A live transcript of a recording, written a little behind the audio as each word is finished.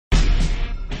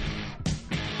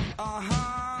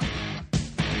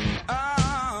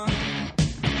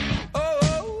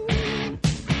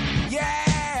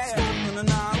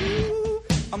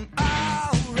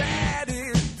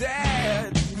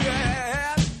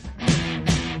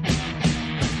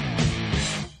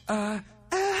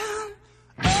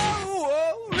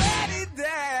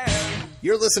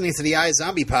You're listening to the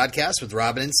iZombie podcast with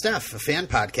Robin and Steph, a fan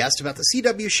podcast about the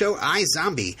CW show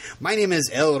iZombie. My name is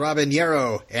El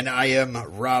Robinero, and I am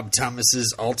Rob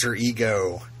Thomas's alter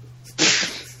ego.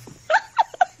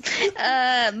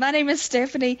 My name is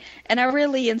Stephanie, and I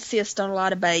really insist on a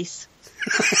lot of bass.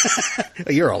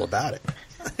 You're all about it.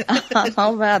 I'm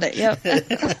all about it, yep.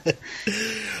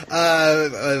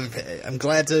 I'm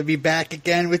glad to be back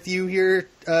again with you here,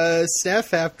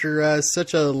 Steph, after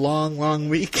such a long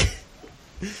week.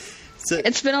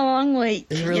 It's been a long week.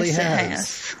 It really yes, has. It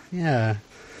has. Yeah.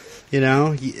 You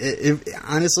know,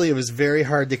 honestly, it was very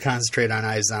hard to concentrate on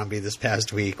iZombie this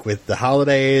past week with the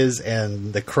holidays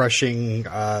and the crushing,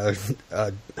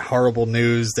 horrible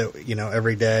news that, you know,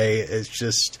 every day. It's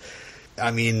just, I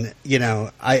mean, you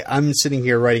know, I'm sitting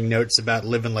here writing notes about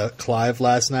Live and Let Clive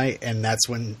last night, and that's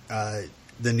when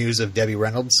the news of Debbie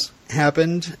Reynolds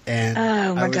happened, and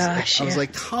I was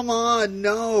like, come on,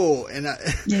 no. And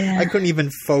I couldn't even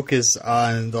focus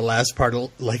on the last part of,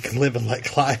 like, Live and Let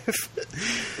Clive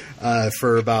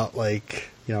for about, like,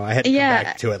 you know, I had to come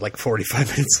back to it like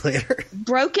 45 minutes later.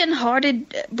 Broken heart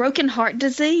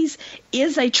disease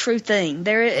is a true thing.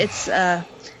 It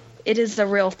is a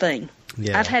real thing.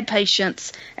 Yeah. I've had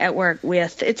patients at work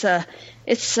with it's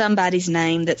somebody's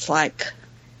name that's like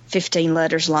 15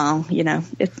 letters long, you know,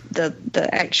 it's the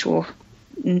actual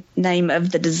name of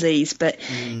the disease, but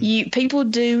people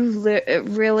do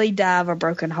really die of a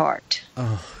broken heart.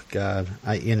 Oh God,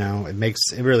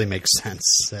 it really makes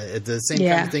sense. The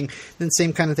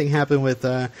same kind of thing happened with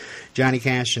Johnny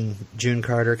Cash and June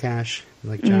Carter Cash.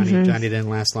 Like Johnny didn't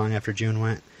last long after June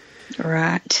went.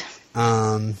 Right.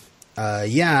 And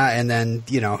then,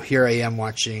 you know, here I am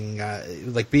watching,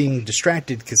 being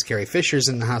distracted because Carrie Fisher's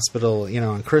in the hospital, you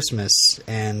know, on Christmas,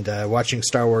 and watching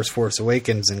Star Wars Force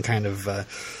Awakens and kind of,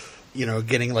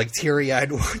 getting like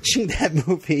teary-eyed watching that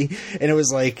movie. And it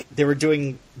was like they were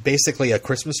doing basically a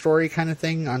Christmas Story kind of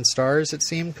thing on Stars, it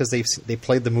seemed, because they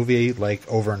played the movie like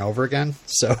over and over again.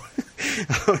 So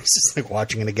I was just like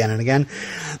watching it again and again.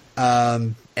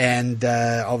 And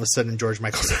all of a sudden George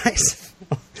Michael dies.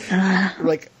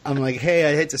 I'm like,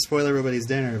 hey, I hate to spoil everybody's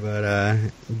dinner,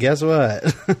 but guess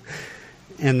what?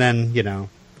 And then, you know,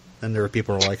 then there were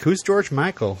people who were like, who's George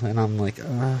Michael? And I'm like,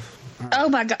 oh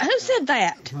my God, who said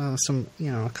that? Well,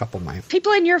 a couple of my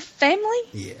people in your family.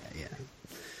 Yeah.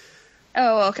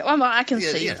 Oh, okay. Well, I can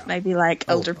see maybe like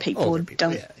older people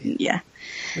don't. Yeah.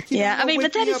 Like, I mean,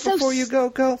 but that is so. Before you go,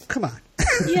 come on.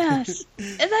 Yes,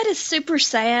 and that is super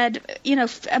sad. You know,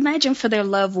 imagine for their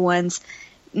loved ones.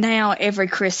 Now every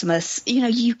Christmas, you know,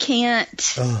 you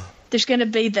can't. There's going to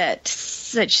be that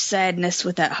such sadness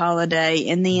with that holiday,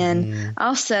 and then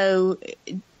also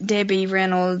Debbie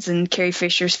Reynolds and Carrie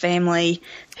Fisher's family,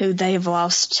 who they have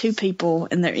lost two people,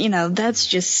 and you know, that's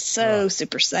just so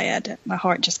super sad. My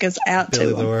heart just goes out Billy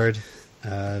to them. Lord,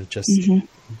 just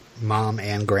mom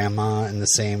and grandma in the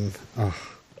same,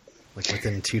 like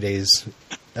within 2 days.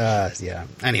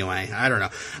 Anyway, I don't know.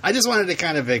 I just wanted to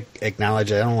kind of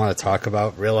acknowledge it. I don't want to talk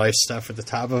about real life stuff at the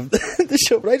top of the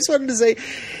show, but I just wanted to say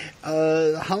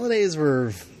the holidays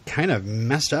were kind of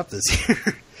messed up this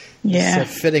year. Yeah.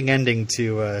 It's a fitting ending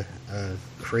to a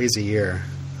crazy year.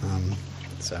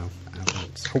 So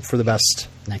let's hope for the best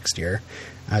next year.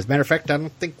 As a matter of fact, I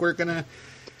don't think we're going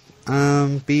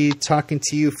to be talking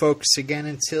to you folks again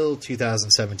until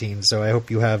 2017. So I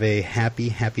hope you have a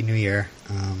happy new year.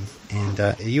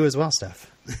 And you as well, Steph.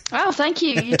 Oh, thank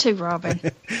you. You too, Robin.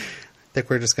 I think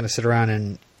we're just going to sit around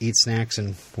and eat snacks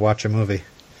and watch a movie.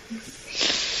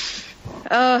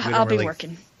 I'll be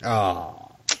working.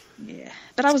 Oh. Yeah.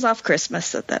 But I was off Christmas,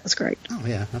 so that was great. Oh,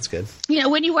 yeah. That's good. You know,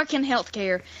 when you work in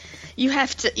healthcare, you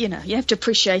have to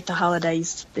appreciate the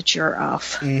holidays that you're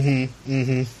off.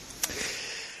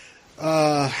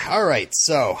 All right,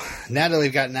 so now that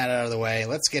we've gotten that out of the way,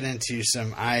 let's get into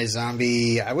some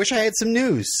iZombie. I wish I had some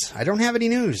news. I don't have any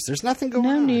news. There's nothing going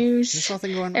on. No news. There's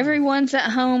nothing going on. Everyone's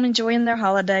at home enjoying their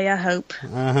holiday, I hope.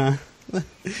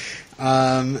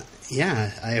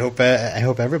 Yeah, I hope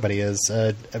everybody is.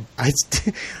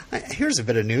 Here's a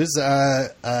bit of news.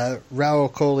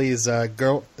 Raul Coley's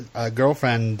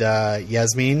girlfriend,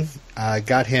 Yasmin,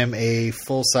 got him a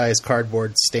full-size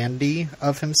cardboard standee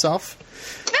of himself.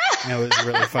 And it was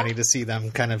really funny to see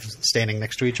them kind of standing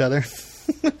next to each other.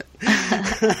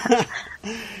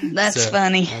 That's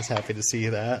funny. I was happy to see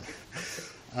that.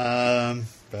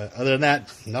 But other than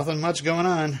that, nothing much going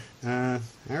on.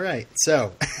 All right,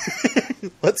 so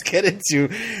let's get into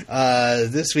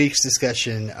this week's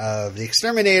discussion of The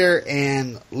Exterminator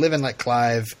and Live and Let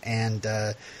Clive. And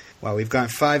well, we've gone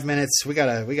 5 minutes. We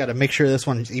gotta make sure this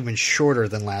one's even shorter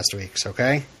than last week's.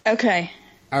 Okay. Okay.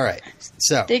 All right.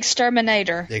 So The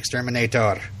Exterminator. The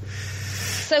Exterminator.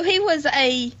 So he was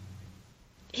a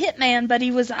hitman, but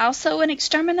he was also an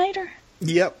exterminator?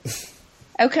 Yep.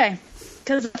 Okay.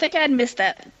 Because I think I'd missed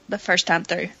that the first time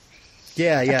through.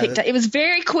 Yeah. It was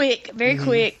very quick,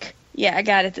 quick. Yeah, I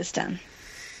got it this time.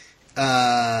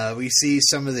 We see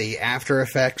some of the after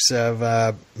effects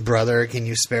of Brother, Can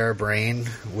You Spare a Brain?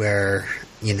 Where,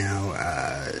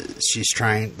 Liv's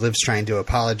trying to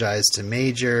apologize to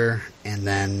Major,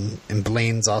 and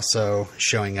Blaine's also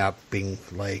showing up being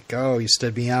like, oh, you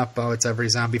stood me up. Oh, it's every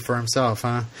zombie for himself,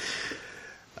 huh?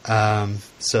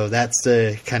 So that's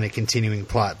the kind of continuing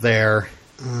plot there.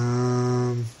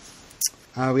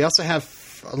 We also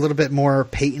have a little bit more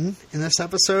Peyton in this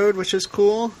episode, which is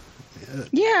cool.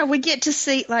 Yeah, we get to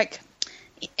see,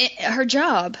 her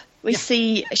job. We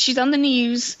see she's on the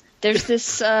news. There's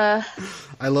this I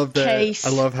love case. I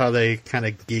love how they kind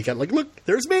of geek out. Like, look,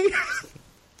 there's me.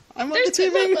 I'm on the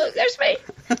TV. Look, there's me.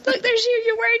 Look, there's you.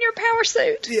 You're wearing your power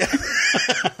suit.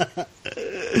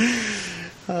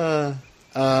 Yeah.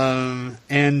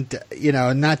 And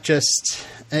not just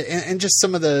and just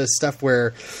some of the stuff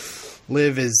where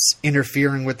Liv is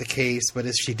interfering with the case, but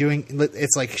is she doing?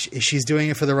 It's like she's doing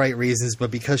it for the right reasons,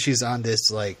 but because she's on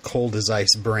this cold as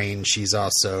ice brain, she's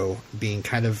also being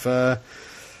kind of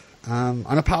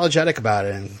unapologetic about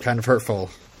it and kind of hurtful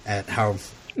at how.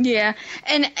 Yeah,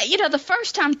 and the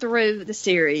first time through the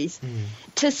series,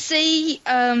 to see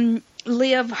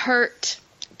Liv hurt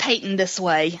Peyton this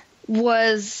way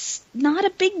was not a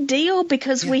big deal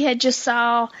because we had just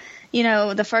saw,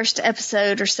 the first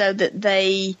episode or so that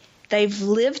they've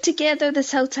lived together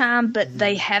this whole time, but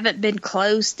they haven't been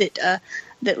close. That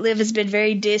Liv has been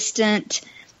very distant,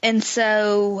 and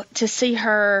so to see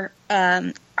her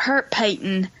hurt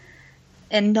Peyton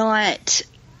and not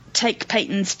take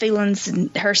Peyton's feelings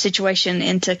and her situation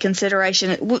into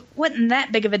consideration, it wasn't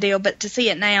that big of a deal. But to see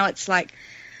it now, it's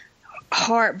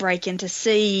heartbreaking to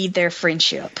see their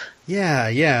friendship.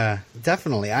 Yeah,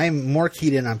 definitely. I'm more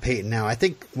keyed in on Peyton now. I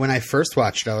think when I first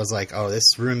watched it, I was like, oh,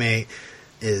 this roommate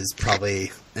is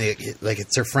probably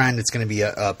it's her friend. It's going to be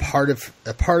a part of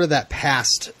that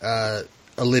past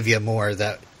Olivia Moore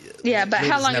that. Yeah, but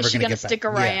how long is she going to stick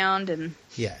around?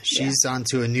 Yeah, she's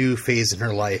onto a new phase in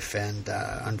her life, and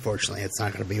unfortunately, it's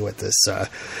not going to be with this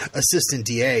assistant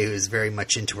DA who's very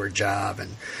much into her job and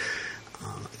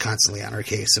constantly on her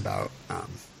case about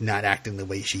not acting the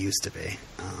way she used to be.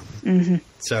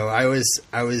 So I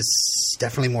was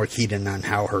definitely more keyed in on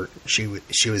how hurt she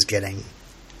was getting.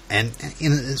 And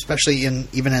especially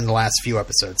even in the last few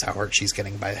episodes, how hurt she's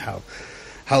getting by how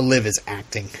Liv is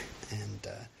acting, and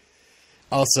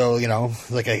also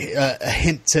a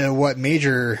hint to what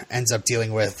Major ends up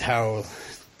dealing with, how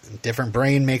different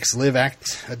brain makes Liv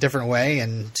act a different way,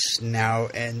 and now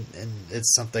and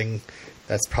it's something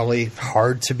that's probably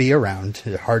hard to be around,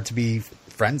 hard to be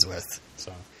friends with.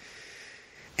 So,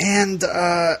 and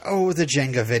the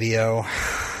Jenga video,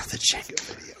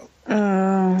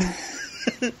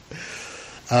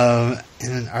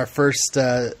 and our first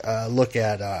look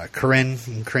at Corinne.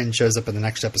 And Corinne shows up in the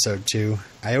next episode too.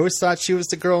 I always thought she was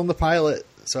the girl in the pilot,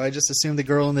 so I just assumed the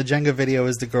girl in the Jenga video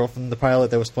is the girl from the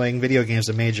pilot that was playing video games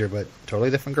with Major, but totally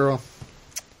different girl.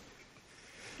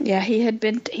 Yeah, he had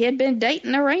been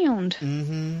dating around.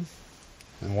 And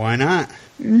why not?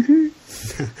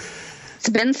 It's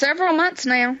been several months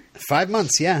now. 5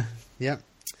 months, yeah. Yep.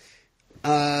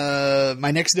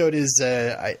 My next note is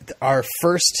our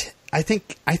first. I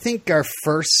think our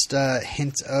first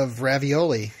hint of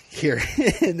ravioli here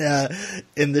in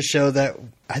the show that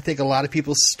I think a lot of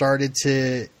people started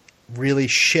to really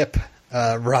ship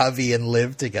Ravi and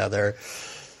Liv together.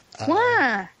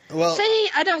 Why? Well, see,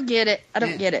 I don't get it.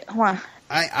 Get it. Why?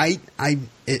 I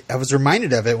was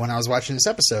reminded of it when I was watching this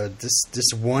episode.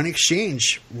 This one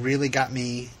exchange really got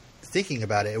me thinking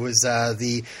about it. It was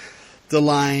the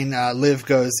line Liv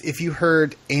goes, "If you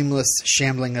heard aimless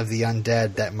shambling of the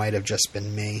undead, that might have just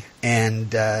been me."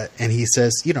 And he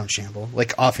says, "You don't shamble,"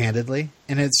 like offhandedly,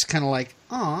 and it's kind of like,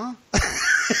 aw,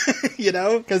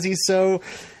 because he's so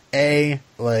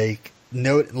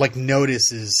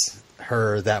notices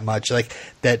her that much, like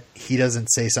that he doesn't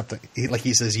say something like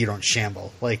he says, "You don't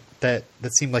shamble," like that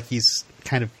seemed like he's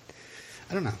kind of,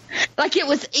 I don't know, like it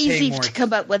was easy to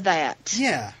come up with that.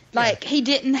 Yeah. Like he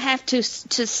didn't have to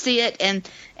sit and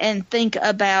think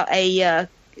about a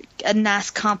a nice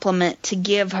compliment to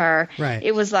give her. Right.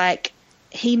 It was like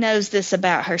he knows this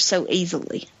about her so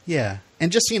easily. Yeah.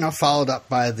 And just, followed up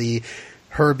by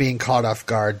her being caught off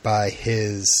guard by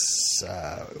his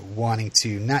wanting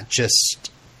to not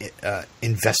just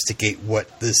investigate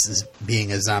what this is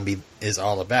being a zombie is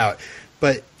all about,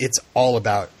 but it's all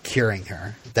about curing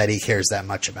her, that he cares that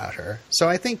much about her. So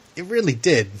I think it really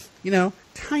did,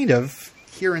 kind of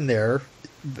here and there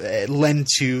lend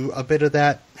to a bit of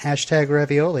that hashtag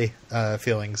ravioli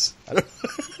feelings.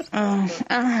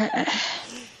 I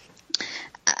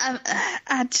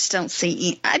just don't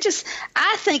see. I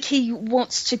think he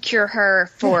wants to cure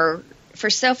her for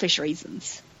selfish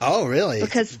reasons. Oh, really?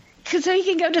 Because he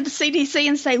can go to the CDC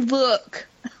and say, look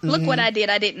what I did.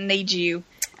 I didn't need you.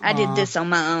 I did this on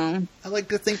my own. I like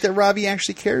to think that Robbie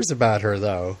actually cares about her,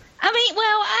 though. I mean,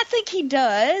 well, I think he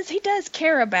does. He does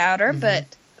care about her, but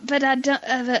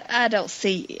I don't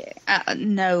see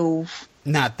no.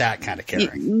 Not that kind of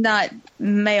caring. Not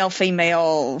male,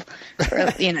 female,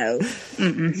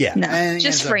 Yeah, no, and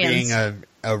just ends friends. Up being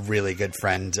a really good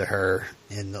friend to her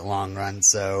in the long run.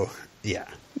 So yeah.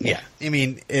 I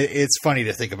mean, it's funny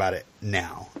to think about it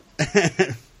now,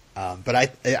 but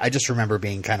I just remember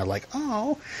being kind of like,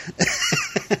 oh.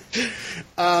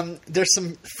 There's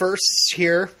some firsts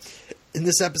here in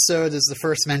this episode. Is the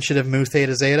first mention of Mu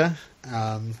Theta Zeta.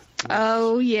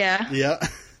 Oh yeah. Yeah.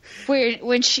 When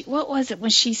what was it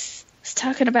when she was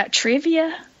talking about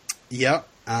trivia? Yep.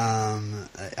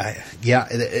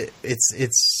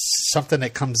 It's something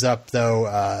that comes up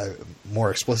though more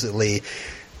explicitly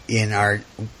in I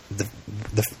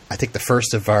think the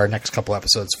first of our next couple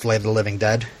episodes, Flight of the Living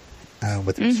Dead,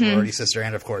 with the sorority sister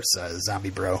and of course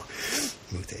Zombie Bro,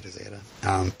 Mu Theta Zeta.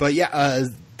 But yeah,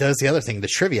 does the other thing, the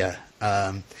trivia.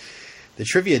 The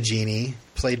trivia genie,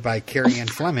 played by Carrie Ann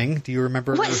Fleming. Do you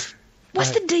remember?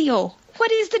 What's the deal?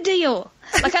 What is the deal?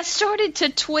 Like, I started to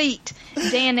tweet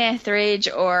Dan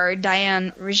Etheridge or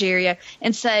Diane Ruggiero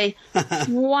and say,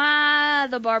 why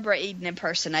the Barbara Eden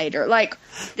impersonator? Like,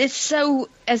 it's so,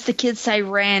 as the kids say,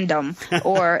 random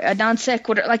or a non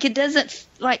sequitur. Like, it doesn't,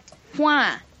 like,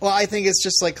 why? Well, I think it's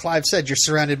just like Clive said, you're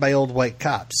surrounded by old white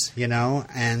cops,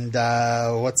 and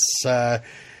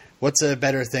what's a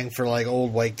better thing for like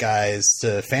old white guys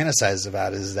to fantasize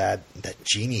about is that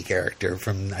Genie character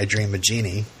from I Dream of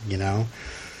Jeannie,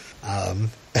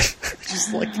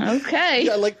 just like okay,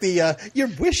 yeah, like the your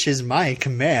wish is my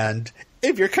command.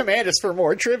 If your command is for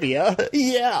more trivia,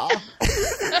 yeah.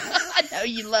 I know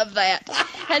you love that.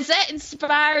 Has that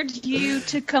inspired you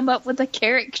to come up with a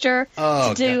character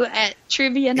to do at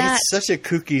trivia night? It's such a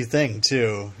kooky thing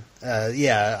too.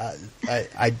 Yeah,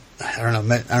 I don't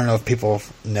know. I don't know if people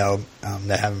know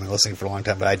that haven't been listening for a long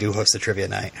time, but I do host a trivia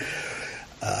night.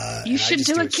 You should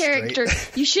do a character.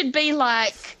 You should be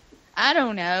like, I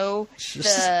don't know,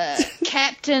 the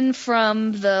captain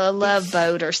from the Love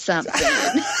Boat or something.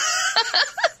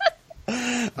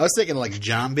 I was thinking like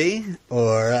Zombie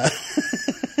or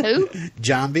who?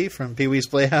 Zombie from Pee Wee's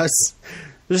Playhouse.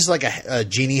 There's just like a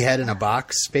genie head in a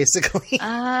box, basically.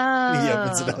 Oh. He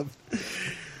opens it up.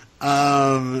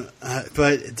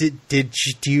 But do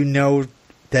you know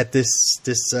that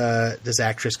this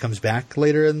actress comes back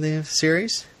later in the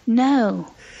series? No.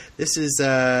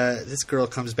 This girl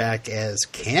comes back as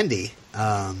Candy,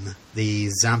 the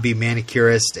zombie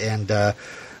manicurist and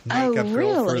makeup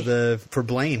girl for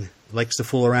Blaine. Likes to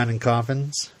fool around in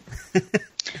coffins.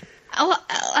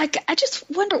 I just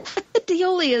wonder what the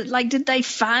deal is. Like, did they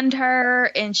find her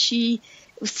and she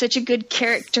was such a good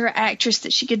character actress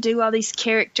that she could do all these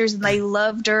characters and they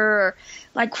loved her? Or,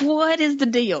 like, what is the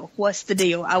deal? What's the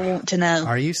deal? I want to know.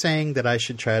 Are you saying that I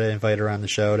should try to invite her on the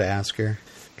show to ask her?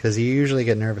 Because you usually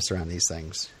get nervous around these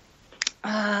things.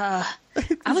 I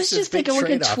was just thinking we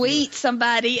could tweet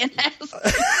somebody and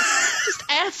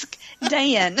ask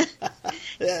Dan.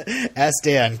 Ask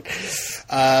Dan.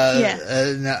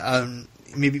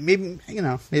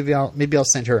 Maybe I'll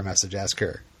send her a message. Ask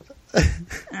her.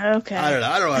 Okay. I don't know.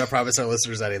 I don't want to promise our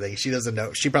listeners anything. She doesn't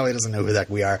know. She probably doesn't know who the heck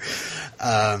we are.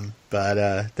 But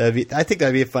I think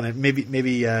that'd be fun.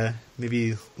 Maybe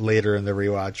later in the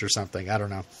rewatch or something. I don't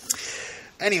know.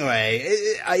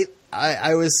 Anyway,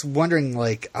 I was wondering,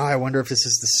 like, I wonder if this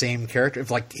is the same character.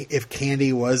 If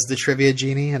Candy was the trivia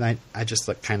genie, and I just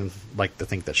kind of like to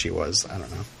think that she was. I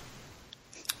don't know.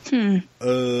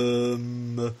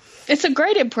 It's a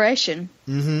great impression.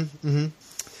 We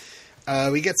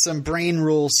get some brain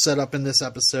rules set up in this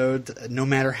episode. No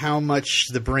matter how much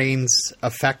the brains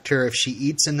affect her, if she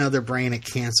eats another brain, it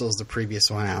cancels the previous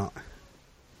one out.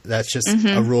 That's just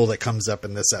a rule that comes up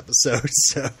in this episode.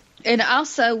 So. And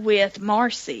also with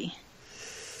Marcy.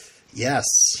 Yes.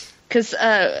 Because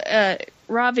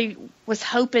Ravi was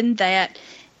hoping that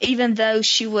even though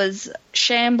she was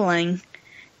shambling,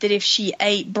 that if she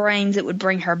ate brains, it would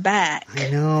bring her back. I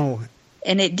know.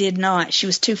 And it did not. She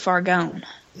was too far gone.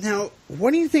 Now,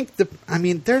 what do you think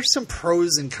there's some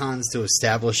pros and cons to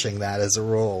establishing that as a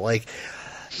rule. Like,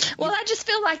 well, I just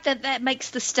feel like that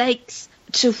makes the stakes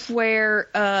to where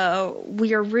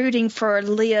we are rooting for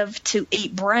Liv to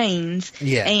eat brains.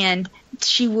 Yeah. And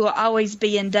she will always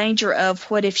be in danger of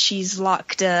what if she's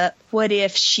locked up? What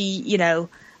if she,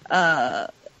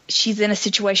 she's in a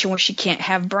situation where she can't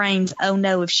have brains? Oh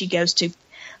no, if she goes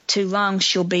too long,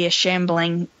 she'll be a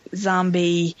shambling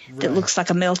zombie that looks like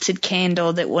a melted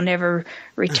candle that will never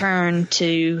return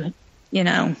to,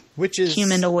 which is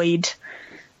humanoid.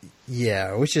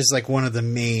 Yeah, which is like one of the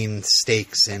main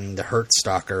stakes in the Hurt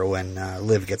Stalker when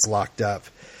Liv gets locked up.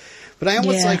 But I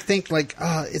almost think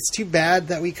it's too bad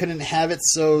that we couldn't have it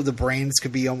so the brains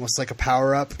could be almost like a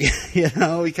power up,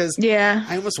 because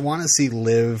I almost want to see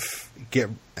Liv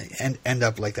end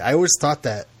up like that. I always thought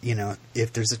that,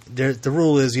 if the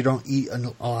rule is you don't eat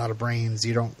a lot of brains,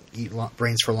 you don't eat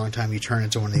brains for a long time, you turn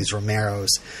into one of these Romeros.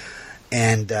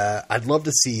 And I'd love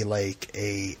to see like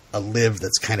a Liv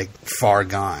that's kind of far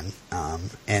gone,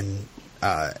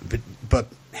 but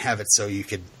have it so you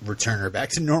could return her back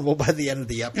to normal by the end of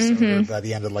the episode, or by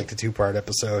the end of like the 2-part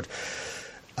episode.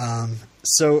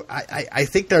 So I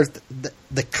think there's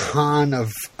the con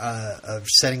of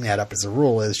setting that up as a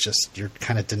rule is just you're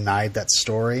kind of denied that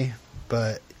story.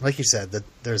 But like you said, that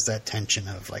there's that tension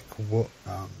of like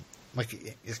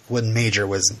when Major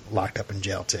was locked up in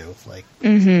jail too, like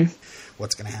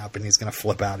what's going to happen? He's going to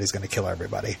flip out. He's going to kill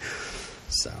everybody.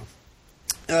 So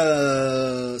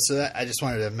that I just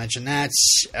wanted to mention that.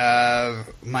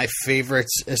 My favorite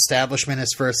establishment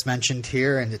is first mentioned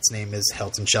here, and its name is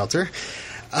Helton Shelter.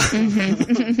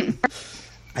 I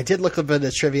did look a bit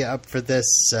of trivia up for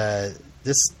this.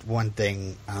 This one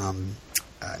thing,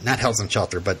 not Helton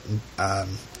Shelter, but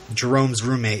Jerome's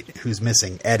roommate who's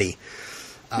missing, Eddie.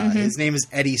 His name is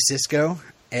Eddie Sisko,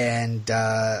 and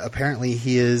apparently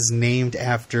he is named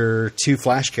after 2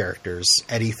 Flash characters,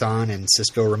 Eddie Thawne and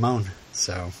Cisco Ramon.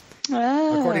 So,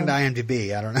 according to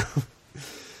IMDb, I don't know.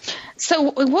 So,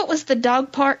 what was the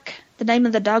dog park? The name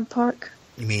of the dog park?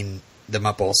 You mean the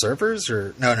Muppole Surfers,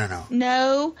 or no?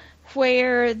 No,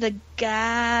 where the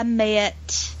guy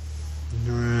met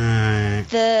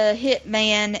the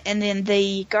hitman, and then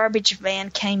the garbage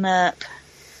van came up.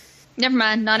 Never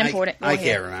mind, not important. I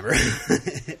can't remember.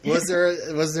 Was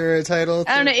there a title?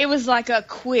 I don't know. It was like a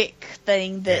quick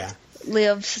thing that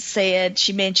Liv said.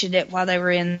 She mentioned it while they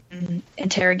were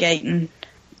interrogating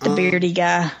the beardy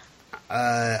guy.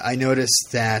 I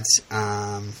noticed that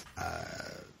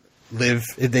Liv.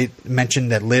 They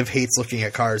mentioned that Liv hates looking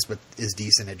at cars, but is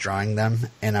decent at drawing them.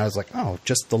 And I was like, oh,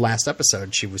 just the last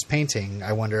episode she was painting.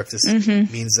 I wonder if this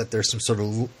means that there's some sort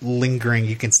of lingering.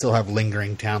 You can still have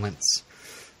lingering talents.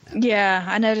 Yeah,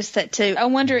 I noticed that too. I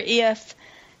wonder if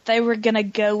they were going to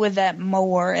go with that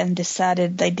more and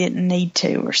decided they didn't need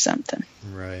to or something.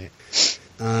 Right.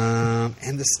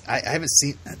 And this, I haven't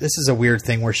seen, this is a weird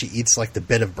thing where she eats like the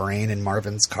bit of brain in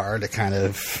Marvin's car to kind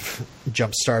of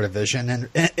jumpstart a vision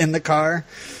in the car.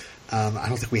 I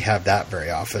don't think we have that very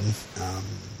often.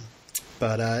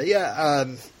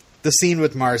 The scene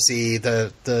with Marcy,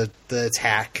 the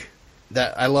attack,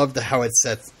 that I love how it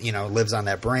sets, lives on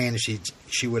that brain. She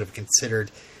would have considered,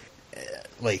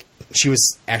 she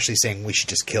was actually saying we should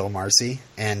just kill Marcy.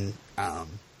 And,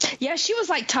 yeah, she was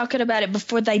like talking about it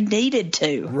before they needed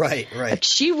to. Right. Like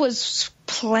she was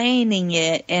planning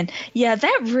it. And yeah,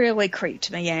 that really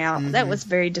creeped me out. That was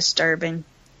very disturbing.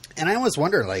 And I always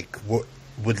wonder,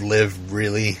 would Liv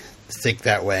really think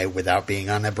that way without being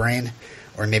on that brain?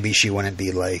 Or maybe she wouldn't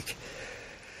be like,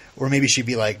 or maybe she'd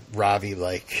be like Ravi,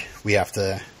 like we have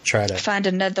to try to find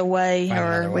another way,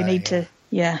 we need to,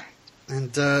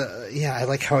 And I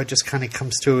like how it just kind of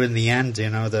comes to in the end.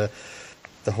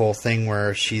 The whole thing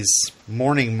where she's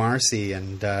mourning Marcy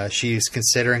and she's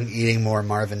considering eating more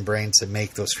Marvin brain to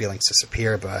make those feelings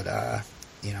disappear, but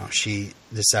she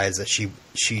decides that she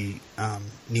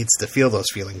needs to feel those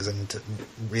feelings and to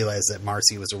realize that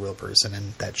Marcy was a real person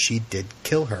and that she did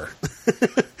kill her.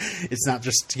 It's not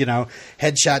just,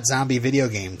 headshot zombie video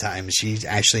game time. She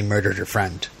actually murdered her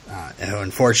friend.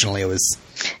 Unfortunately, it was...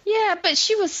 Yeah, but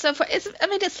she was so...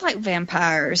 it's like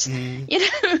vampires.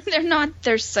 They're not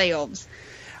themselves.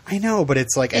 I know, but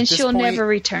it's like... And she'll never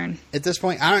return. At this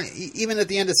point, even at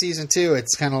the end of season 2,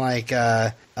 it's kind of like,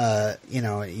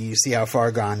 you see how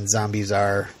far gone zombies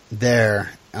are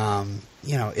there.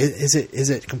 Is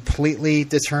it completely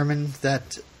determined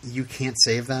that you can't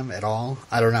save them at all?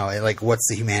 I don't know. What's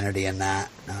the humanity in that?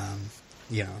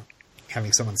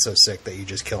 having someone so sick that you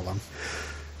just kill them.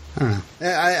 I don't know.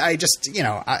 I just,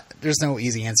 there's no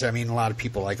easy answer. I mean, a lot of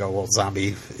people like, oh, well,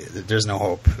 zombie, there's no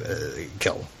hope.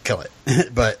 Kill it.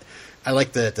 But I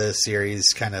like that the series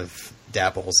kind of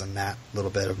dabbles in that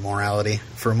little bit of morality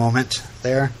for a moment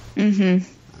there. Mm-hmm.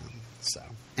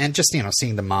 And just,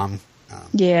 seeing the mom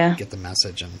get the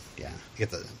message and, get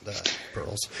the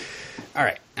pearls. All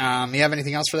right. You have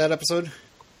anything else for that episode?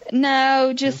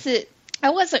 No, just that I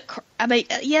wasn't...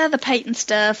 the Peyton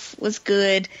stuff was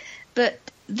good, but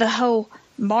the whole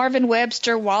Marvin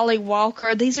Webster, Wally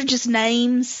Walker, these are just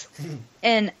names.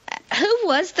 And who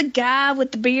was the guy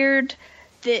with the beard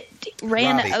that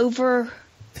ran Robbie. over...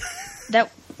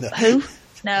 that Who?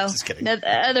 No, Just kidding.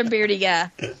 the other beardy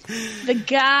guy. The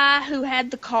guy who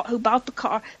had the car, who bought the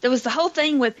car. There was the whole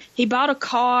thing with he bought a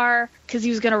car because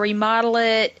he was going to remodel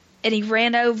it, and he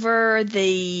ran over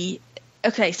the...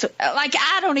 Okay, so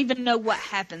I don't even know what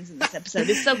happens in this episode.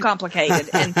 It's so complicated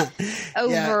and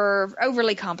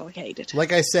overly complicated.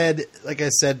 Like I said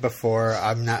before,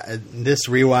 I'm not this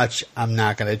rewatch. I'm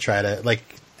not going to try to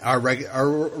our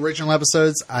original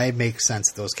episodes. I make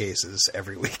sense of those cases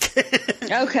every week.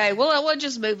 Okay, well we'll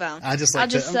just move on. I'll just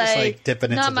say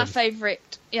dipping into not my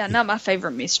favorite. Yeah, not my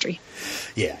favorite mystery.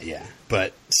 Yeah,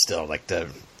 but still,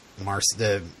 the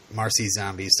Marcy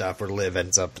zombie stuff where Liv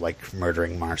ends up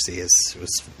murdering Marcy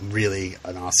was really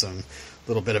an awesome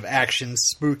little bit of action,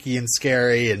 spooky and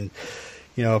scary, and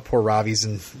poor Robbie's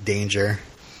in danger.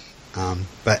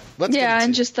 But let's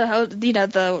and just the whole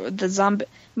the zombie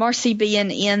Marcy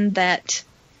being in that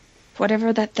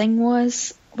whatever that thing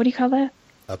was. What do you call that?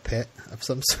 A pit of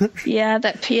some sort. Yeah,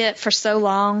 that pit for so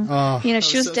long. Oh,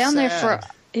 she was so down there for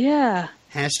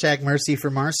Hashtag Mercy for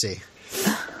Marcy.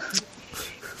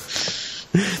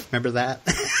 Remember that?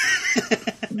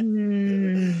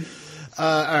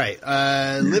 All right.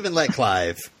 Live and Let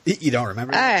Clive. You don't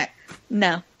remember? All right.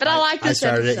 No. But I like this I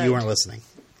started episode. it. You weren't listening.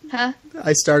 Huh?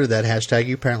 I started that hashtag.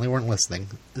 You apparently weren't listening.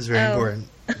 It was very important.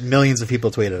 Millions of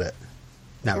people tweeted it.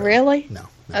 Not really? No.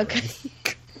 Not okay.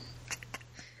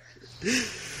 Really.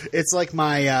 It's like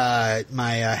my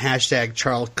hashtag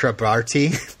Charles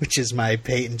Krabarty, which is my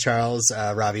Peyton Charles,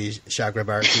 Ravi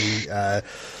Chakrabarty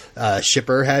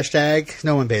shipper hashtag.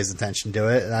 No one pays attention to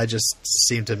it. I just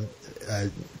seem to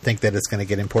think that it's going to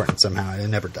get important somehow, and it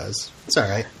never does. It's all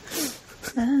right.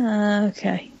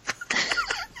 Okay.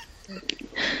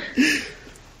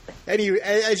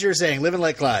 As you were saying, Live and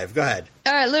Let Clive. Go ahead.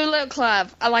 All right, Live and Let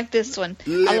Clive. I like this one.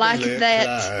 I like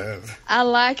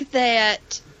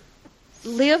that.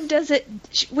 Liv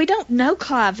doesn't... We don't know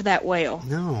Clive that well.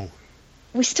 No.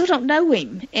 We still don't know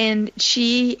him. And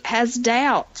she has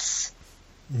doubts.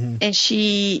 Mm-hmm. And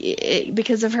she...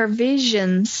 Because of her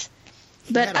visions.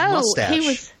 But, he had a mustache. He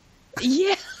was...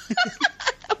 Yeah.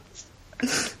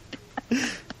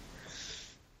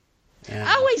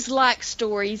 I always like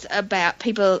stories about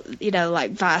people, like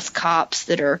vice cops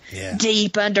that are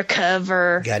deep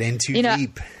undercover. Got in too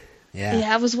deep.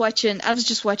 Yeah, I was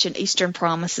just watching Eastern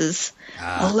Promises.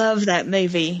 I love that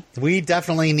movie. We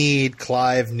definitely need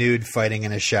Clive nude fighting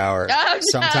in a shower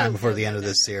sometime before the end of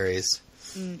this series.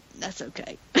 That's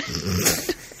okay.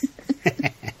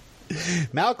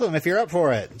 Malcolm, if you're up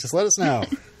for it, just let us know.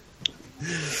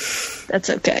 That's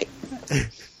okay.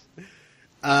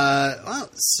 Well,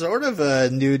 sort of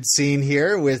a nude scene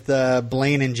here with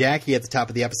Blaine and Jackie at the top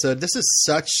of the episode. This is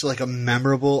such a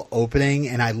memorable opening,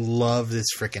 and I love this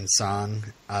freaking song.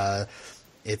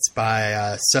 It's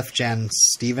by Sufjan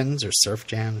Stevens or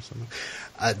Surfjan or something.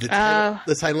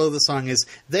 The title of the song is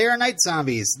 "They Are Night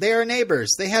Zombies. They are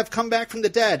neighbors. They have come back from the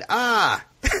dead." Ah.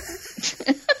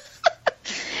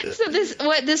 So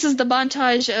this is the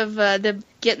montage of them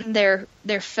getting their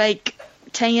fake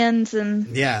tans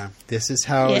and this is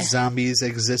how zombies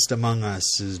exist among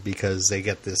us, is because they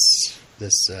get this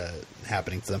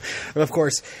happening to them. But of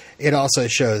course, it also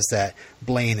shows that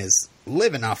Blaine is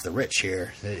living off the rich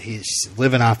here. He's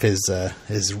living off his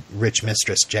rich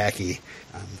mistress Jackie,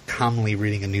 calmly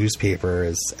reading a newspaper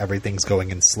as everything's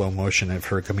going in slow motion of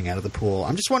her coming out of the pool.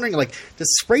 I'm just wondering,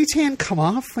 does spray tan come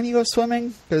off when you go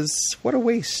swimming? Because what a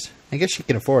waste. I guess she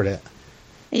can afford it.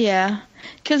 Yeah.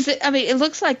 Because, it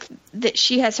looks like that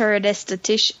she has her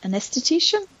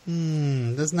anesthetician.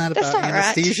 Isn't that about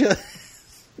anesthesia? Right.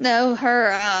 No,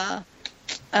 her,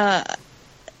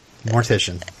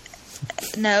 mortician.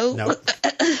 No. Nope.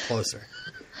 Closer.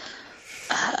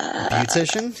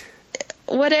 Beautician?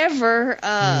 Whatever.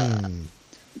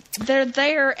 They're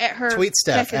there at her... Tweet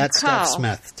Steph, at Steph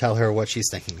Smith. Tell her what she's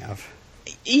thinking of.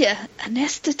 Yeah,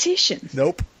 anesthetician.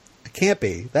 Nope. It can't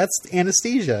be. That's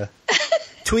anesthesia.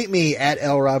 tweet me at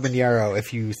L. Robin Yarrow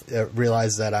if you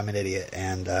realize that I'm an idiot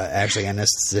and actually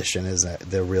anesthetician is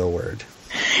the real word.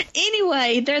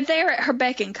 Anyway, they're there at her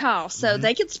beck and call, so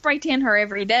they can spray tan her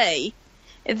every day.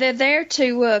 They're there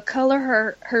to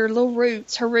color her little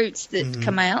roots, that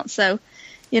come out. So,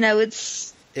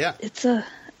 it's a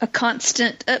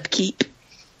constant upkeep.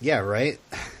 Yeah, right.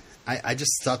 I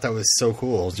just thought that was so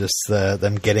cool. Just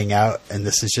them getting out, and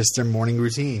this is just their morning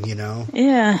routine,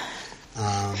 Yeah.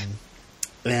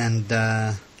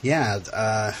 Well,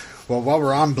 while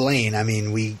we're on Blaine, I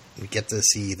mean, we get to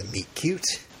see the meet cute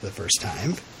for the first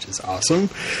time, which is awesome.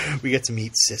 We get to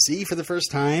meet Sissy for the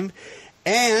first time,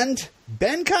 and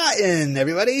Ben Cotton,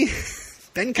 everybody.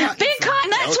 Ben Cotton,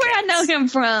 that's where I know him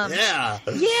from. Yeah.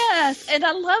 Yes, and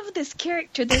I love this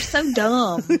character. They're so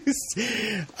dumb.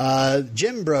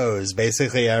 Gym Bros,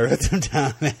 basically, I wrote them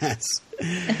down as.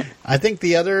 I think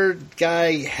the other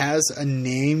guy has a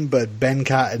name, but Ben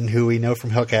Cotton, who we know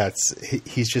from Hellcats,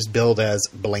 he's just billed as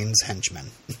Blaine's henchman.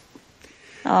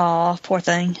 Oh, poor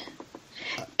thing.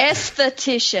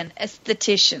 Esthetician.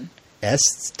 Esthetician?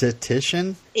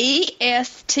 Esthetician is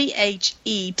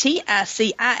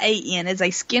a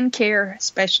skincare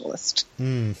specialist.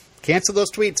 Cancel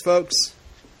those tweets, folks.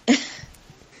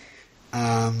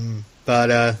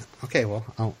 Okay, well,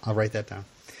 I'll write that down.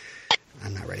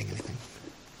 I'm not writing anything.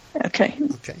 Okay.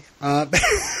 All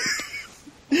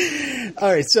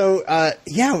right, so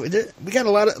we got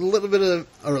a lot of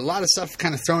stuff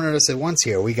kind of thrown at us at once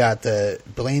here. We got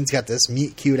Blaine's got this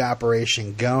meet cute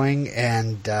operation going,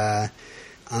 and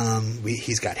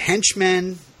he's got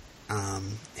henchmen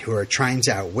who are trying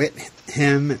to outwit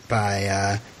him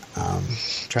by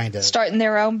trying to starting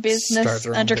their own business,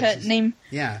 undercutting him.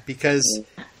 Yeah, because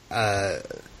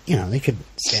they could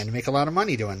stand to make a lot of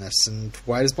money doing this, and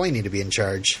why does Blaine need to be in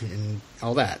charge and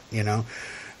all that, here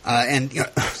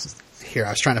I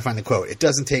was trying to find the quote. It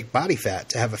doesn't take body fat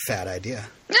to have a fat idea.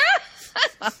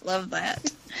 I love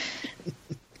that.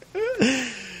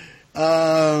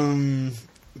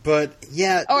 But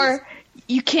yeah, or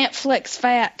you can't flex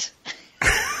fat.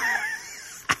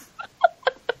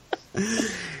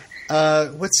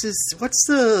 What's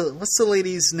the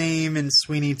lady's name in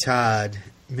Sweeney Todd?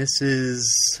 Mrs.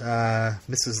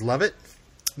 Lovett?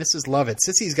 Mrs. Lovett.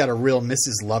 Sissy's got a real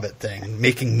Mrs. Lovett thing,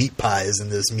 making meat pies in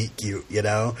this meat cute,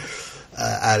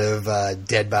 out of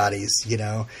dead bodies,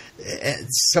 And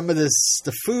some of the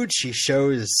food she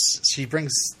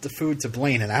brings the food to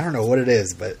Blaine, and I don't know what it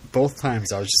is, but both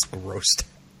times I was just grossed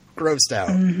out.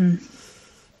 Mm-hmm.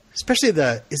 Especially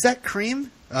is that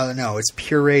cream? No, it's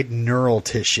pureed neural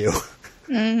tissue.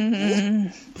 Mm-hmm.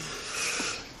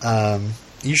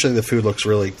 Usually the food looks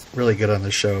really, really good on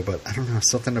the show, but I don't know,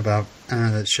 something about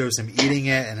that shows him eating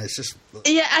it, and it's just.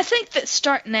 Yeah, I think that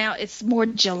starting out it's more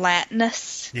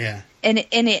gelatinous. Yeah, and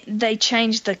they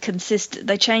changed the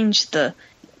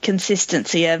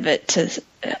consistency of it to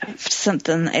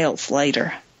something else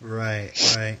later. Right.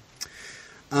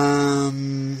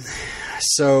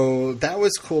 So that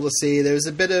was cool to see. There's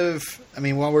a bit of,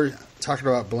 while we're talking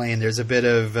about Blaine, there's a bit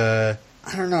of, a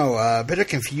bit of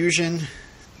confusion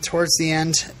towards the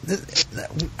end.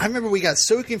 I remember we got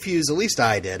so confused, at least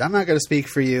I did. I'm not going to speak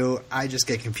for you. I just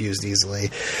get confused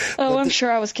easily. Oh, I'm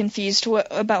sure I was confused.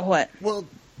 About what? Well,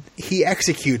 he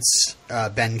executes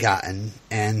Ben Cotton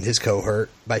and his cohort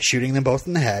by shooting them both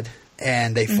in the head,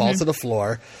 and they fall to the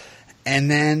floor. And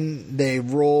then they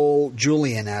roll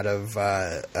Julian out of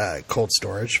cold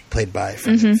storage, played by a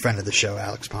friend of the show,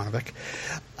 Alex Ponovic.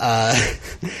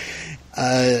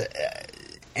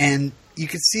 And you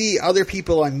could see other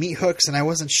people on meat hooks, and I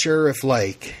wasn't sure if,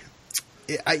 I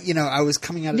was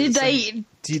coming out of Did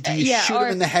do you shoot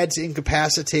them in the head to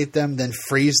incapacitate them, then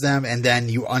freeze them, and then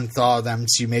you unthaw them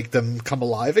to make them come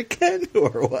alive again?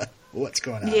 Or what? What's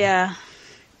going on? Yeah.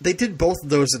 They did both of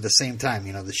those at the same time.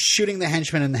 The shooting the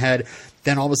henchman in the head,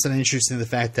 then all of a sudden introducing the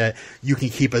fact that you can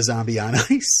keep a zombie on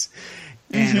ice.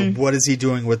 And what is he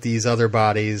doing with these other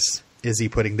bodies? Is he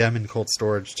putting them in cold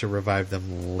storage to revive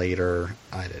them later?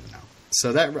 I didn't know.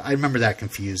 So I remember that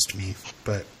confused me.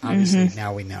 But obviously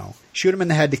now we know. Shoot them in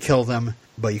the head to kill them,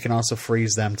 but you can also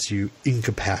freeze them to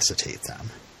incapacitate them.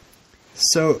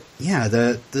 So, yeah,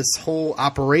 this whole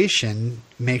operation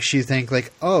makes you think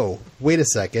oh, wait a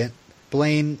second.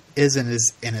 Blaine isn't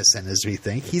as innocent as we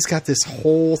think. He's got this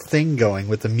whole thing going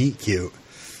with the meet cute.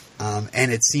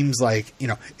 And it seems like,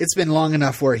 it's been long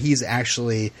enough where he's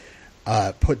actually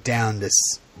put down this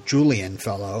Julian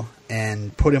fellow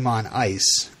and put him on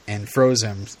ice and froze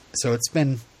him. So it's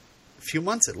been a few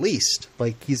months at least.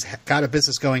 He's got a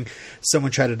business going.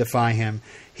 Someone tried to defy him.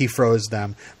 He froze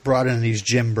them. Brought in these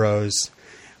gym bros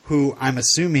who I'm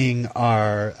assuming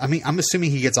I'm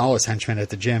assuming he gets all his henchmen at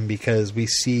the gym, because we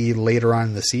see later on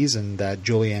in the season that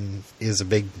Julian is a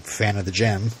big fan of the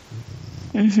gym.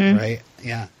 Mm-hmm. Right?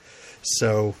 Yeah.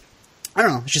 So, I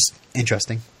don't know. It's just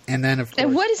interesting. And then, of course...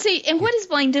 And what is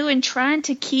Blaine doing trying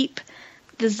to keep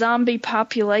the zombie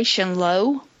population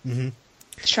low? Mm-hmm.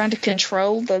 Trying to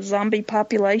control the zombie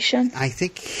population? I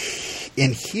think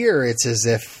in here it's as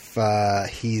if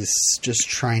he's just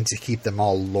trying to keep them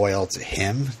all loyal to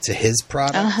him, to his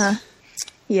product. Uh-huh.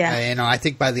 Yeah. I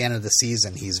think by the end of the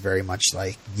season, he's very much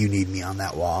like, you need me on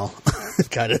that wall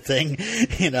kind of thing.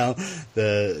 You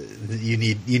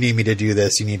need me to do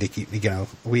this. You need to keep,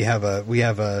 we have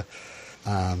an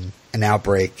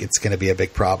outbreak. It's going to be a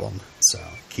big problem. So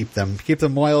keep them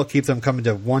loyal, keep them coming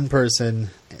to one person.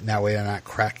 And that way they're not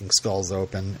cracking skulls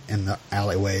open in the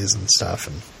alleyways and stuff.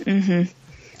 And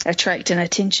attracting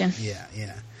attention.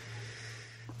 Yeah.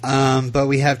 But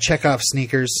we have Chekhov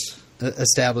sneakers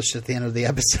established at the end of the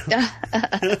episode,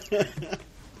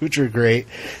 which are great.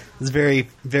 It's very,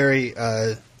 very,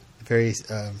 very,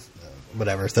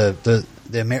 whatever. The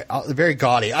very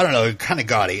gaudy. I don't know, kind of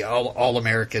gaudy. All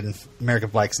American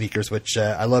flag sneakers, which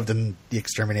I loved in The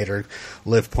Exterminator.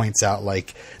 Liv points out,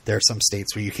 like, there are some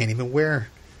states where you can't even wear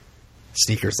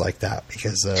sneakers like that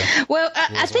because I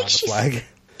think she flag.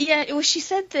 Yeah, well, she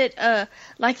said that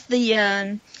like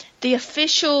the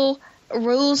official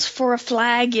rules for a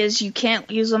flag is you can't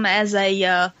use them as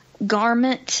a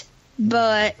garment,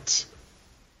 but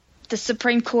the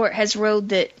Supreme Court has ruled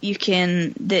that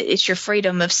that it's your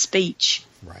freedom of speech.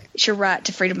 Right. It's your right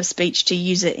to freedom of speech to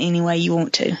use it any way you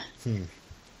want to.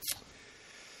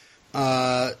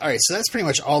 All right, so that's pretty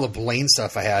much all the Blaine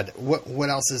stuff I had. What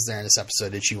else is there in this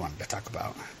episode that you wanted to talk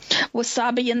about?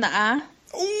 Wasabi in the eye.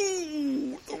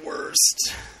 Oh, the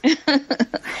worst.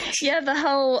 Yeah, the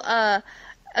whole...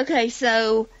 okay,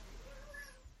 so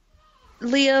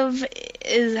Liv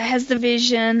has the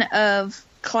vision of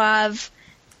Clive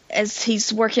as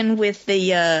he's working with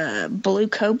the Blue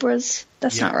Cobras.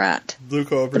 That's not right. Blue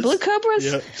Cobras. The Blue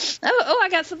Cobras? Yeah. Oh, I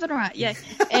got something right. Yeah.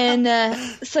 And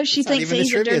so she thinks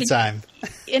he's a dirty... time.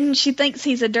 And she thinks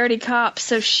he's a dirty cop,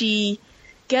 so she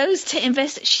goes to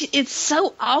investigate. It's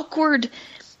so awkward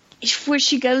where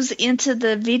she goes into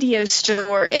the video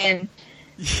store and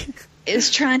is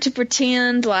trying to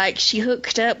pretend like she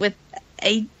hooked up with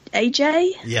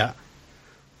AJ. Yeah.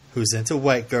 Who's into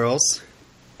white girls.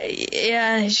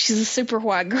 Yeah, she's a super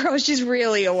white girl. She's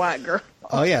really a white girl.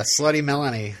 Oh yeah, slutty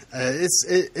Melanie.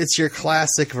 It's your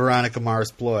classic Veronica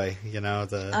Mars ploy,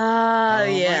 the oh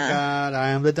yeah. My God, I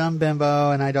am the dumb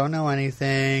bimbo and I don't know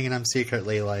anything and I'm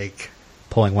secretly like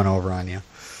pulling one over on you.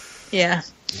 Yeah.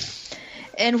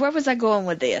 And where was I going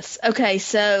with this? Okay,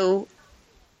 so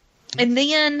and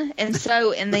then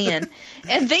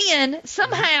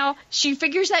somehow she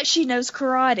figures out she knows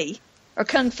karate or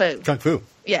kung fu. Kung fu.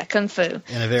 Yeah, kung fu.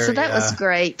 In a very so that was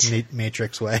great.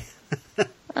 Matrix way.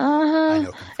 And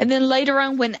then later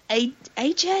on when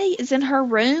AJ is in her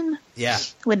room. Yeah.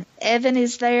 When Evan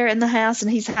is there in the house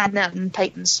and he's hiding out in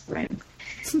Peyton's room.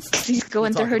 Because he's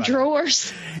going through her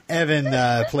drawers.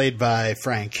 Evan, played by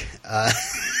Frank.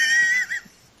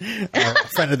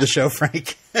 Friend of the show,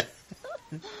 Frank.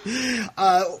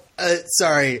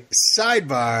 Sorry,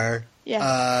 sidebar.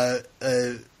 Yeah.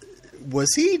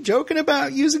 Was he joking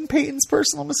about using Peyton's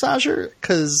personal massager?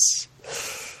 Because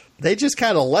they just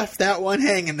kind of left that one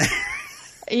hanging there.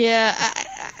 Yeah,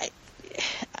 I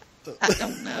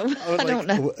don't know. I don't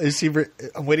know.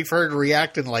 I'm waiting for her to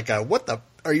react and like, what the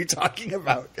are you talking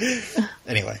about?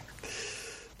 Anyway.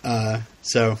 Yeah,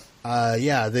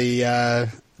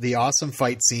 the awesome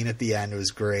fight scene at the end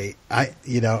was great. I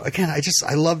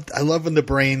love when the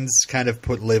brains kind of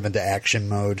put Liv into action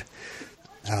mode.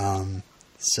 And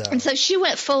so she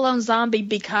went full on zombie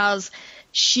because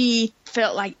she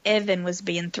felt like Evan was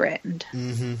being threatened.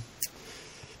 Mm-hmm.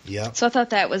 Yeah. So I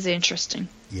thought that was interesting.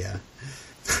 Yeah.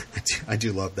 I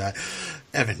do love that.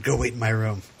 Evan, go wait in my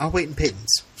room. I'll wait in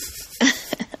Peyton's.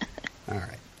 All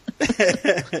right.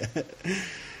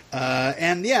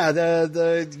 And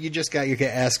yeah, you just got your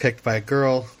ass kicked by a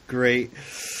girl. Great.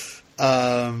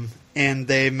 And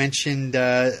they mentioned,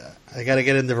 I got to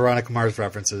get into Veronica Mars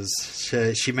references.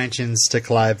 She mentions to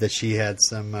Clive that she had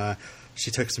she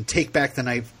took some Take Back the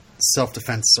Night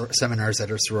self-defense seminars at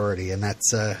her sorority, and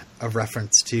that's a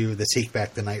reference to the Take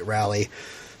Back the Night rally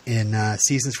in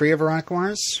season 3 of Veronica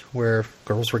Mars, where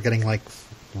girls were getting like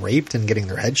raped and getting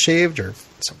their head shaved or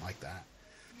something like that.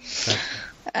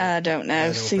 I don't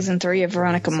know. Season 3 of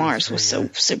Veronica Mars was so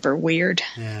super weird.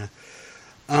 Yeah.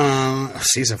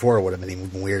 Season 4 would have been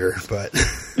even weirder, but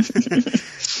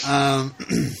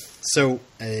So,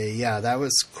 yeah, that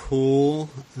was cool.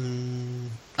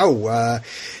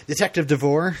 Detective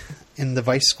DeVore in the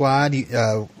Vice Squad.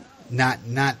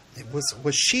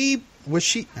 Was she?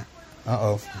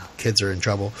 Uh-oh, kids are in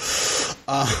trouble.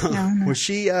 Was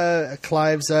she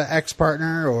Clive's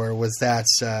ex-partner, or was that...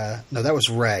 no, that was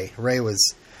Ray. Ray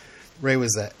was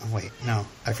that... Oh, wait, no,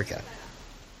 I forget.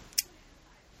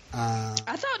 I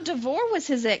thought DeVore was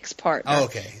his ex-partner. Oh,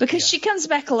 okay. Because she comes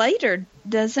back later,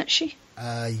 doesn't she?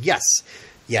 Yes.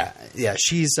 Yeah.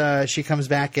 She comes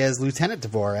back as Lieutenant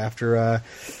DeVore after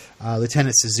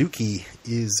Lieutenant Suzuki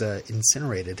is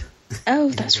incinerated. Oh,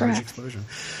 that's right. Explosion.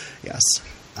 Yes.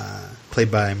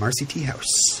 Played by Marcy T.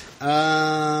 House.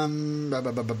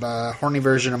 Horny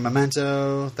version of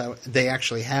Memento. They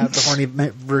actually have the horny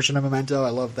version of Memento. I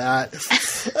love that.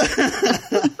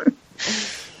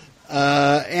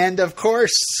 And of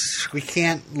course, we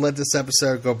can't let this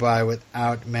episode go by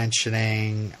without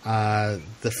mentioning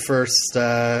the first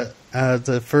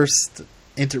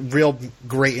real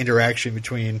great interaction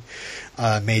between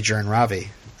Major and Ravi.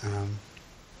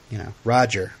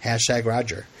 Roger. #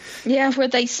 Roger. Yeah, where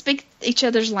they speak each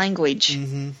other's language.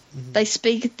 Mm-hmm, mm-hmm. They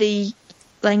speak the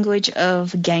language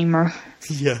of gamer.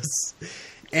 Yes.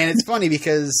 And it's funny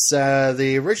because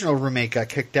the original roommate got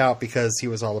kicked out because he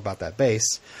was all about that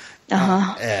bass.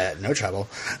 No trouble.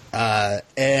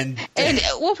 And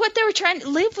what they were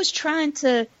Liv was trying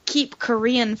to keep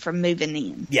Korean from moving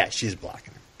in. Yeah, she's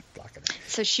blocking it.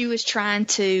 So she was trying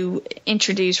to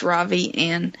introduce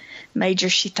Ravi and Major.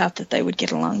 She thought that they would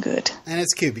get along good. And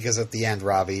it's cute because at the end,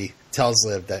 Ravi tells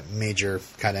Liv that Major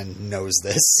kind of knows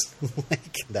this.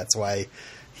 That's why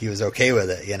he was okay with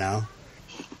it,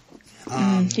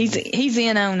 He's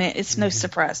in on it. It's no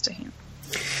surprise to him.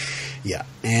 Yeah.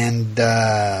 And,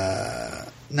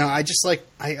 no, I just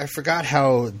I forgot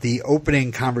how the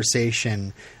opening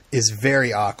conversation is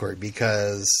very awkward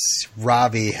because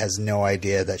Ravi has no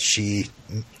idea that she,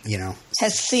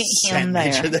 has seen him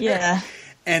there. Yeah.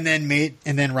 And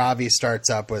then Ravi starts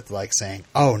up with saying,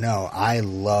 "Oh no, I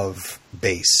love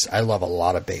bass. I love a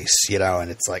lot of bass," and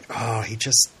it's he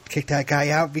just kicked that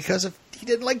guy out because he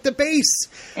didn't like the bass.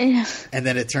 Yeah. And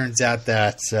then it turns out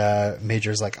that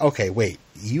Major's okay, wait,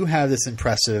 you have this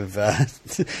impressive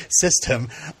system.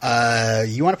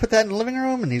 You want to put that in the living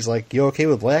room? And he's like, you okay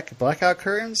with blackout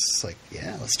curtains? It's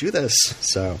yeah, let's do this.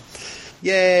 So,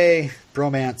 yay,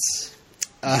 bromance.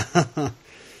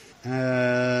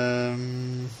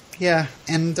 Yeah,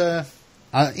 and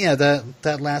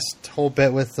that last whole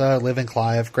bit with Liv and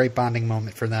Clive, great bonding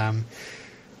moment for them.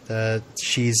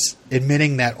 She's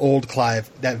admitting that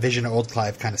that vision of old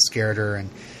Clive kind of scared her, and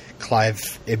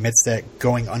Clive admits that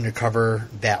going undercover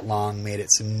that long made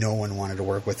it so no one wanted to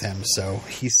work with him. So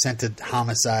he's sent to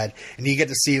homicide, and you get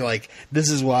to see this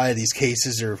is why these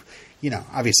cases are,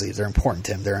 obviously they're important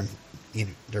to him.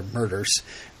 They're murders,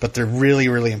 but they're really,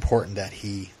 really important that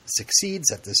he succeeds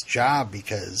at this job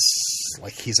because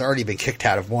he's already been kicked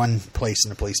out of one place in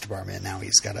the police department, and now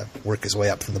he's got to work his way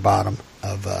up from the bottom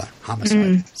of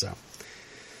homicide. So,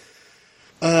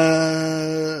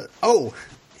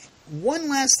 one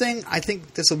last thing. I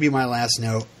think this will be my last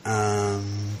note.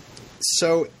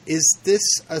 So is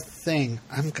this a thing?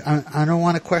 I don't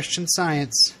want to question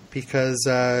science because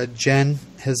Jen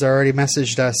has already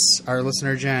messaged us. Our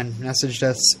listener Jen messaged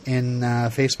us in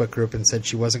Facebook group and said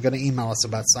she wasn't going to email us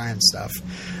about science stuff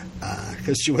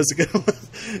because she wasn't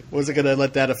going to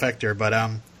let that affect her. But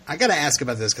I got to ask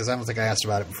about this because I don't think I asked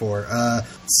about it before.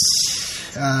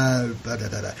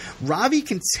 Ravi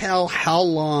can tell how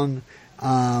long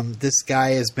this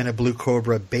guy has been a blue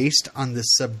cobra based on the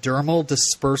subdermal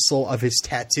dispersal of his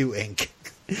tattoo ink.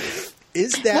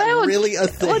 Is that really a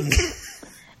thing?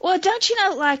 Well, don't you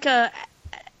know,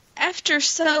 after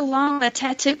so long, the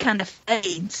tattoo kind of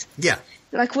fades. Yeah.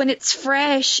 When it's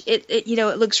fresh, it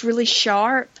looks really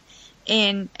sharp,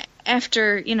 and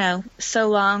after, so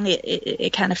long,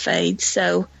 it kind of fades.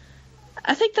 So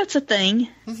I think that's a thing.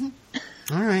 Mm-hmm.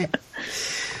 All right.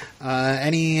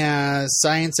 Any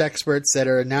science experts that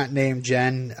are not named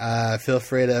Jen, feel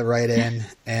free to write in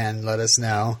and let us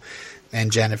know. And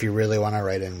Jen, if you really want to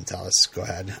write in and tell us, go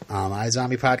ahead.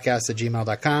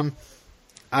 iZombiePodcast@gmail.com.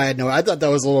 I thought that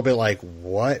was a little bit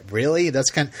what? Really?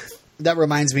 That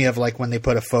reminds me of when they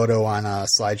put a photo on a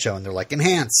slideshow and they're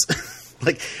enhance.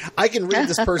 I can read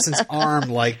this person's arm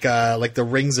like the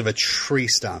rings of a tree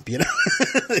stump,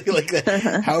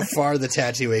 how far the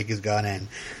tattoo ink has gone in.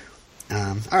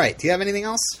 All right. Do you have anything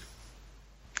else?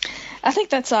 I think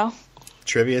that's all.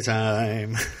 Trivia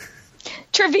time.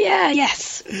 Trivia,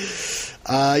 yes.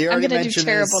 I'm going to do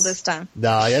terrible this time.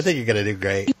 No, I think you're going to do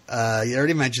great. You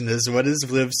already mentioned this. What does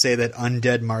Liv say that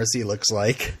undead Marcy looks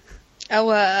like? Oh,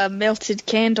 a melted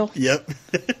candle. Yep.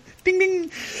 Ding,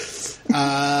 ding.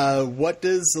 What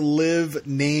does Liv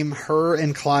name her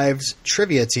and Clive's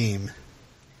trivia team?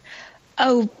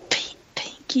 Oh,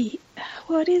 Pinky.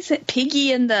 What is it?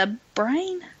 Piggy in the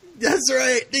Brain? That's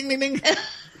right. Ding, ding, ding.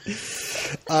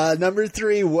 Number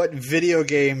 3, what video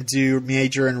game do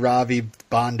Major and Ravi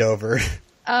bond over?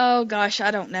 Oh, gosh,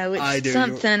 I don't know. It's I do.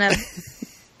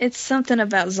 It's something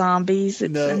about zombies.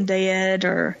 It's undead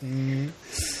or...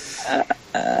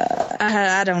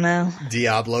 I don't know.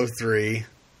 Diablo 3.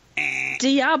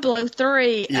 Diablo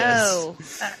 3. Yes. Oh.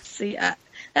 See,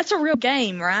 that's a real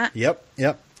game, right? Yep.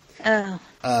 Oh.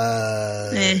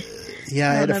 Yeah,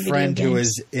 I had a friend who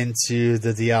was into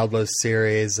the Diablo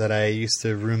series that I used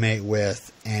to roommate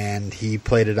with, and he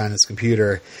played it on his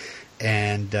computer,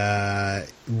 and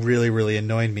really, really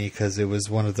annoyed me because it was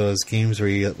one of those games where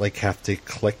you like have to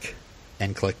click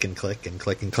and click and click and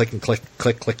click and click and click,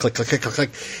 click, click, click, click, click,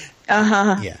 click.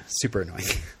 Yeah, super annoying.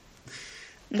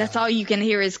 That's all you can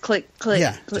hear is click, click.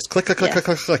 Yeah, just click, click, click, click,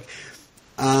 click, click.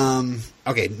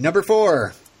 Okay, number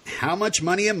 4. How much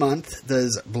money a month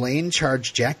does Blaine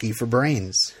charge Jackie for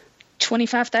brains?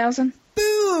 $25,000.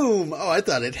 Boom! Oh, I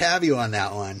thought I'd have you on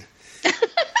that one.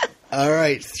 All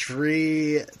right,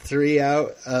 three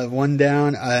out, 1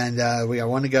 down, and we got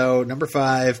 1 to go. Number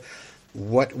 5.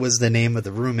 What was the name of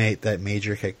the roommate that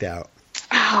Major kicked out?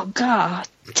 Oh God,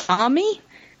 Tommy?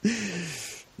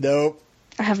 Nope.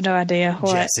 I have no idea.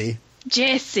 What?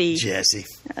 Jesse.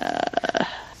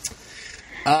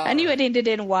 I knew it ended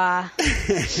in Y.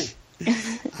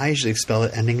 I usually spell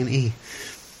it ending in E.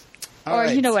 All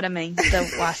right. You know what I mean,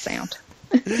 the Y sound.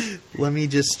 Let me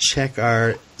just check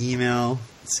our email,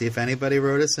 see if anybody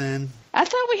wrote us in. I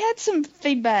thought we had some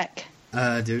feedback.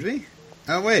 Did we?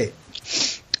 Oh, wait.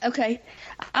 Okay.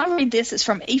 I'll read this. It's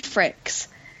from Efrex.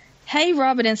 Hey,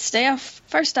 Robin and Steph.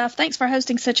 First off, thanks for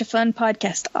hosting such a fun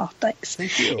podcast. Oh, thanks.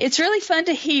 Thank you. It's really fun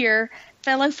to hear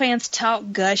fellow fans talk,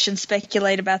 gush, and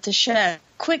speculate about the show.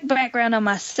 Quick background on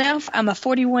myself. I'm a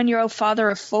 41-year-old father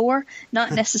of 4,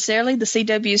 not necessarily the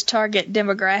CW's target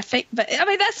demographic, but, I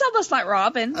mean, that's almost like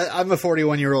Robin. I'm a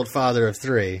 41-year-old father of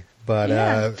 3, but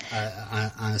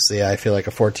honestly, I feel like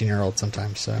a 14-year-old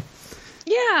sometimes, so...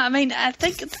 Yeah, I mean, I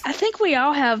think we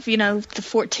all have, the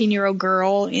 14-year-old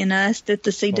girl in us that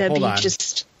the CW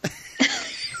just...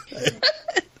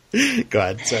 Go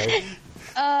ahead, sorry.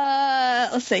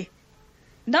 Let's see.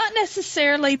 Not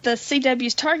necessarily the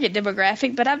CW's target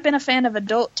demographic, but I've been a fan of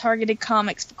adult-targeted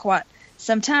comics for quite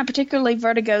some time, particularly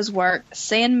Vertigo's work,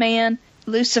 Sandman,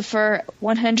 Lucifer,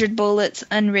 100 Bullets,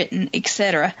 Unwritten,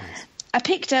 etc. I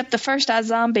picked up the first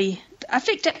iZombie... I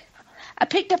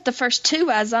picked up the first 2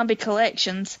 iZombie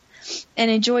collections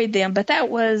and enjoyed them, but that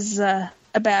was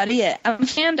about it.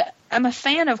 I'm a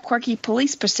fan of quirky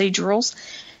police procedurals,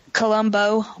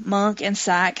 Columbo, Monk, and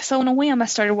Psych. So on a whim, I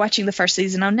started watching the first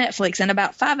season on Netflix, and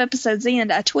about 5 episodes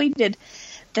in, I tweeted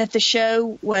that the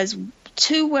show was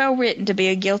too well written to be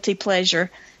a guilty pleasure,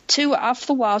 too off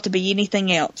the wall to be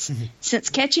anything else. Mm-hmm.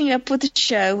 Since catching up with the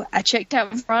show, I checked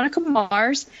out Veronica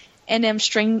Mars and am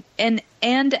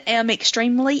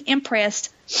extremely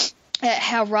impressed at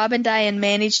how Rob and Diane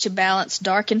managed to balance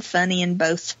dark and funny in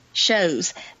both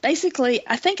shows. Basically,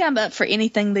 I think I'm up for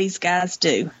anything these guys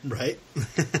do. Right.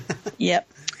 Yep.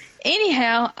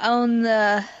 Anyhow, on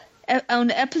to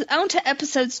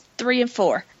episodes 3 and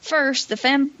 4. First, the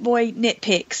fanboy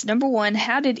nitpicks. Number 1,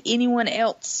 how did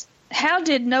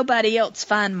nobody else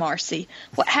find Marcy?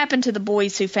 What happened to the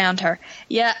boys who found her?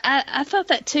 Yeah, I thought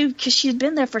that too, because she'd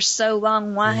been there for so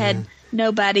long. Why had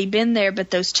nobody been there but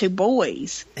those 2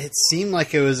 boys? It seemed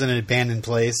like it was an abandoned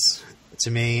place to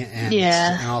me.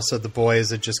 And also the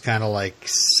boys are just kind of like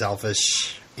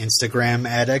selfish Instagram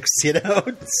addicts,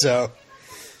 So,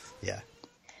 yeah.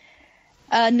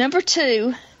 Number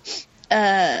 2,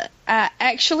 I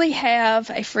actually have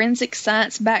a forensic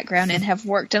science background and have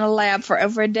worked in a lab for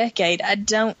over a decade. I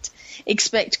don't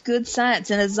expect good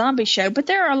science in a zombie show, but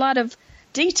there are a lot of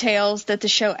details that the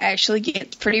show actually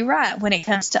gets pretty right when it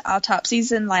comes to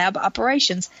autopsies and lab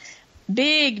operations.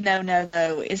 Big no-no,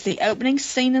 though, is the opening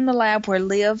scene in the lab where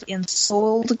Liv, in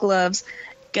soiled gloves,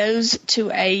 goes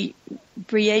to a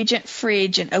reagent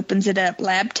fridge and opens it up.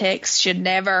 Lab techs should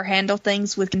never handle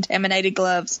things with contaminated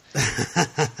gloves.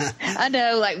 I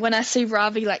know, like when I see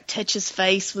Ravi touch his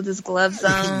face with his gloves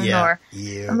on,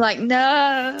 I'm like,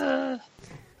 no.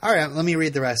 All right, let me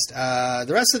read the rest. The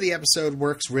rest of the episode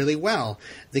works really well.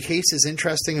 The case is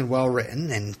interesting and well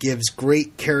written and gives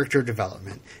great character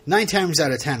development. 9 times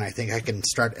out of 10, I think I can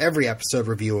start every episode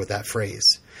review with that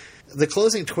phrase. The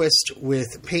closing twist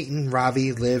with Peyton,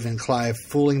 Ravi, Liv, and Clive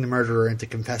fooling the murderer into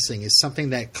confessing is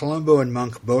something that Columbo and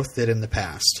Monk both did in the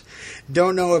past.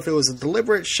 Don't know if it was a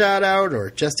deliberate shout-out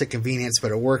or just a convenience,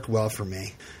 but it worked well for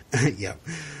me. Yep.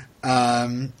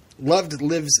 Loved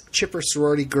Liv's chipper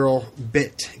sorority girl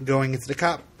bit going into the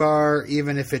cop bar,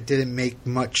 even if it didn't make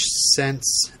much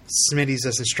sense. Smitty's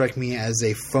doesn't strike me as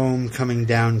a foam coming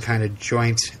down kind of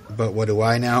joint, but what do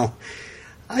I know?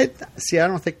 I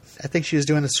think she was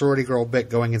doing the sorority girl bit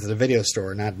going into the video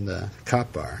store, not in the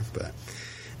cop bar. But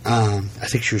I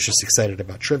think she was just excited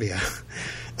about trivia.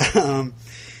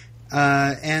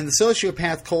 And the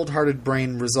sociopath, cold-hearted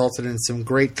brain resulted in some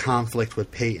great conflict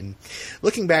with Peyton.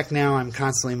 Looking back now, I'm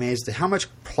constantly amazed at how much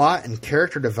plot and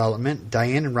character development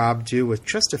Diane and Rob do with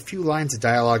just a few lines of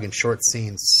dialogue and short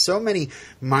scenes. So many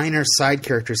minor side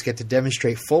characters get to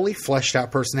demonstrate fully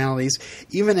fleshed-out personalities,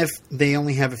 even if they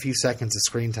only have a few seconds of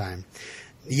screen time.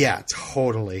 Yeah,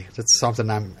 totally. That's something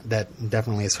that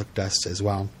definitely has hooked us as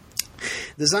well.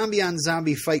 The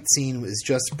zombie-on-zombie fight scene was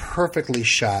just perfectly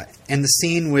shot, and the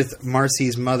scene with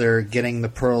Marcy's mother getting the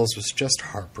pearls was just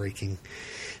heartbreaking.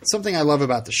 Something I love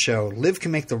about the show, Liv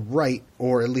can make the right,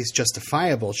 or at least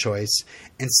justifiable choice,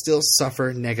 and still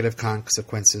suffer negative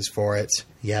consequences for it.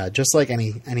 Yeah, just like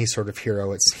any sort of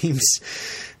hero, it seems.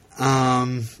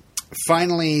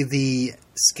 Finally, the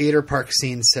skater park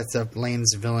scene sets up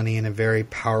Lane's villainy in a very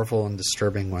powerful and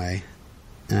disturbing way.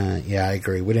 Yeah, I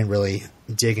agree. We didn't really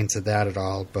dig into that at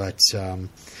all, but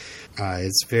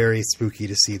it's very spooky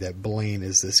to see that Blaine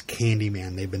is this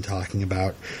Candyman they've been talking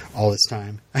about all this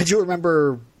time. I do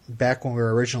remember back when we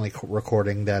were originally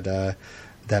recording that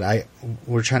we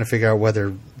were trying to figure out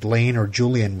whether Blaine or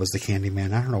Julian was the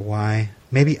Candyman. I don't know why.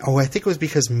 Maybe, I think it was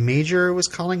because Major was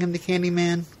calling him the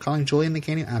Candyman, calling Julian the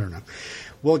Candyman. I don't know.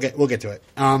 We'll get to it.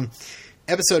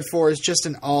 Episode 4 is just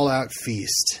an all-out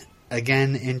feast.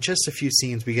 Again, in just a few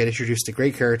scenes, we get introduced to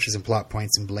great characters and plot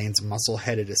points and Blaine's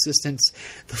muscle-headed assistants.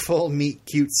 The full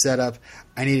meet-cute setup.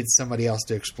 I needed somebody else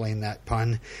to explain that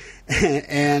pun.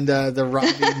 And the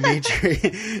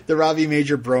Ravi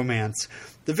Major bromance.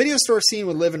 The video store scene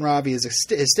with Liv and Ravi is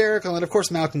hysterical, and of course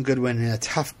Malcolm Goodwin in a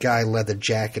tough guy leather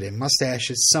jacket and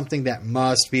mustache is something that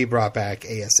must be brought back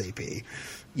ASAP.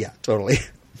 Yeah, totally.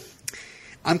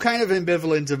 I'm kind of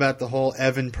ambivalent about the whole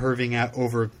Evan perving out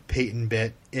over Peyton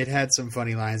bit. It had some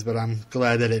funny lines, but I'm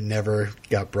glad that it never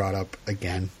got brought up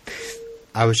again.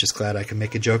 I was just glad I could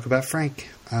make a joke about Frank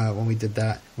when we did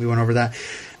that. We went over that.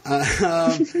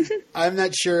 I'm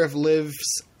not sure if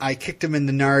Liv's I kicked him in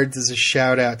the nards is a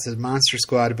shout-out to Monster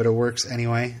Squad, but it works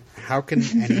anyway. How can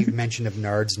any mention of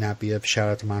nards not be a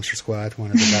shout-out to Monster Squad, one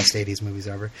of the best 80s movies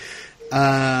ever?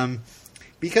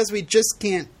 Because we just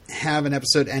can't have an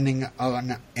episode ending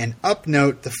on an up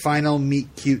note, the final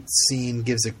meet-cute scene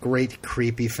gives a great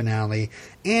creepy finale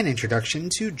and introduction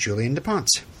to Julian DuPont.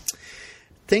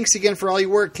 Thanks again for all your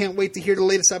work. Can't wait to hear the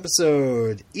latest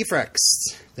episode. Efrex.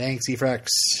 Thanks, Efrex.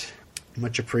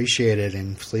 Much appreciated,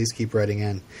 and please keep writing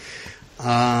in.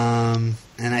 And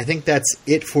I think that's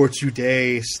it for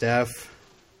today, Steph.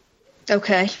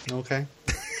 Okay. Okay.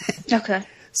 Okay.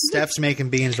 Steph's making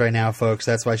beans right now, folks.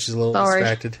 That's why she's a little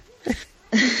distracted.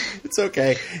 It's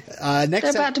okay. Next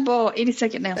They're about to boil any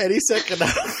second now. Any second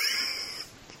now.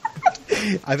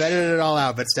 I've edited it all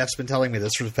out, but Steph's been telling me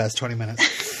this for the past 20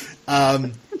 minutes. All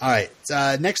right.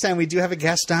 Next time we do have a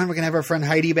guest on. We're going to have our friend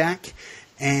Heidi back.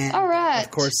 And, all right. Of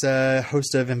course,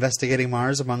 host of Investigating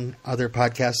Mars, among other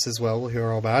podcasts as well. We'll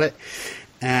hear all about it.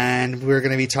 And we're going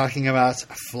to be talking about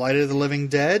Flight of the Living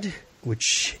Dead,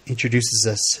 which introduces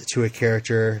us to a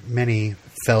character many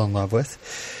fell in love with.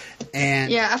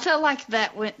 And yeah, I felt like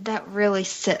that really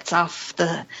sets off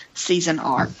the season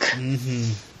arc.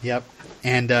 Mm-hmm. Yep.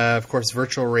 And, of course,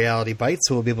 Virtual Reality Bites,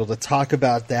 so we'll be able to talk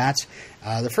about that.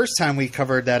 The first time we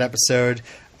covered that episode,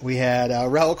 we had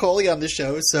Raul Coley on the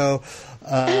show, so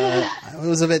it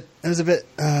was a bit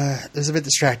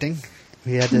distracting.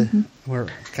 We had to, we're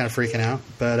kind of freaking out,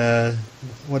 but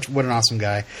what an awesome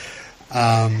guy.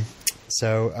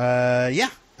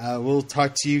 We'll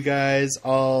talk to you guys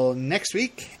all next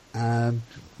week.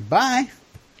 Bye.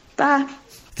 Bye.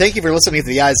 Thank you for listening to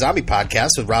the iZombie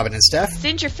podcast with Robin and Steph.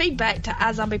 Send your feedback to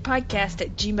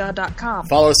iZombiePodcast@gmail.com.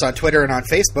 Follow us on Twitter and on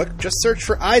Facebook. Just search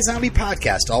for iZombie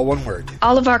Podcast, all one word.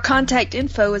 All of our contact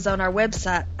info is on our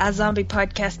website,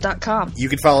 iZombiePodcast.com. You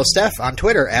can follow Steph on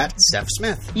Twitter at Steph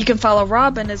Smith. You can follow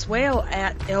Robin as well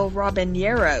at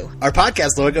elrobinero. Our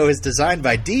podcast logo is designed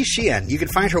by Dee Sheehan. You can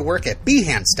find her work at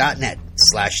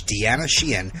behance.net/Deanna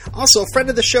Sheehan. Also, friend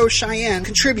of the show Cheyenne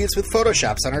contributes with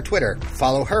Photoshops on our Twitter.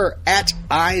 Follow her at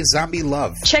iZombie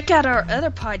Love. Check out our other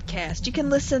podcast. You can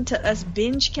listen to us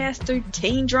binge cast through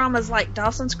teen dramas like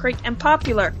Dawson's Creek and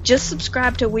Popular. Just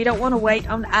subscribe to We Don't Want to Wait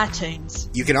on iTunes.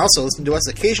 You can also listen to us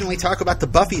occasionally talk about the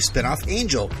Buffy spinoff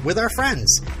Angel with our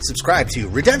friends. Subscribe to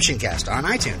Redemption Cast on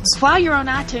iTunes. While you're on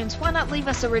iTunes, why not leave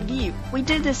us a review? We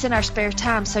do this in our spare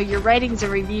time, so your ratings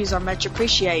and reviews are much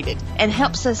appreciated and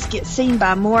helps us get seen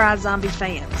by more iZombie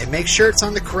fans. And make sure it's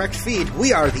on the correct feed.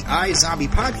 We are the iZombie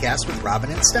Podcast with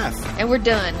Robin and Steph. And we're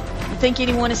done. You think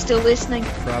anyone is still listening?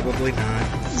 Probably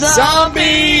not.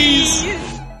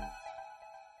 Zombies!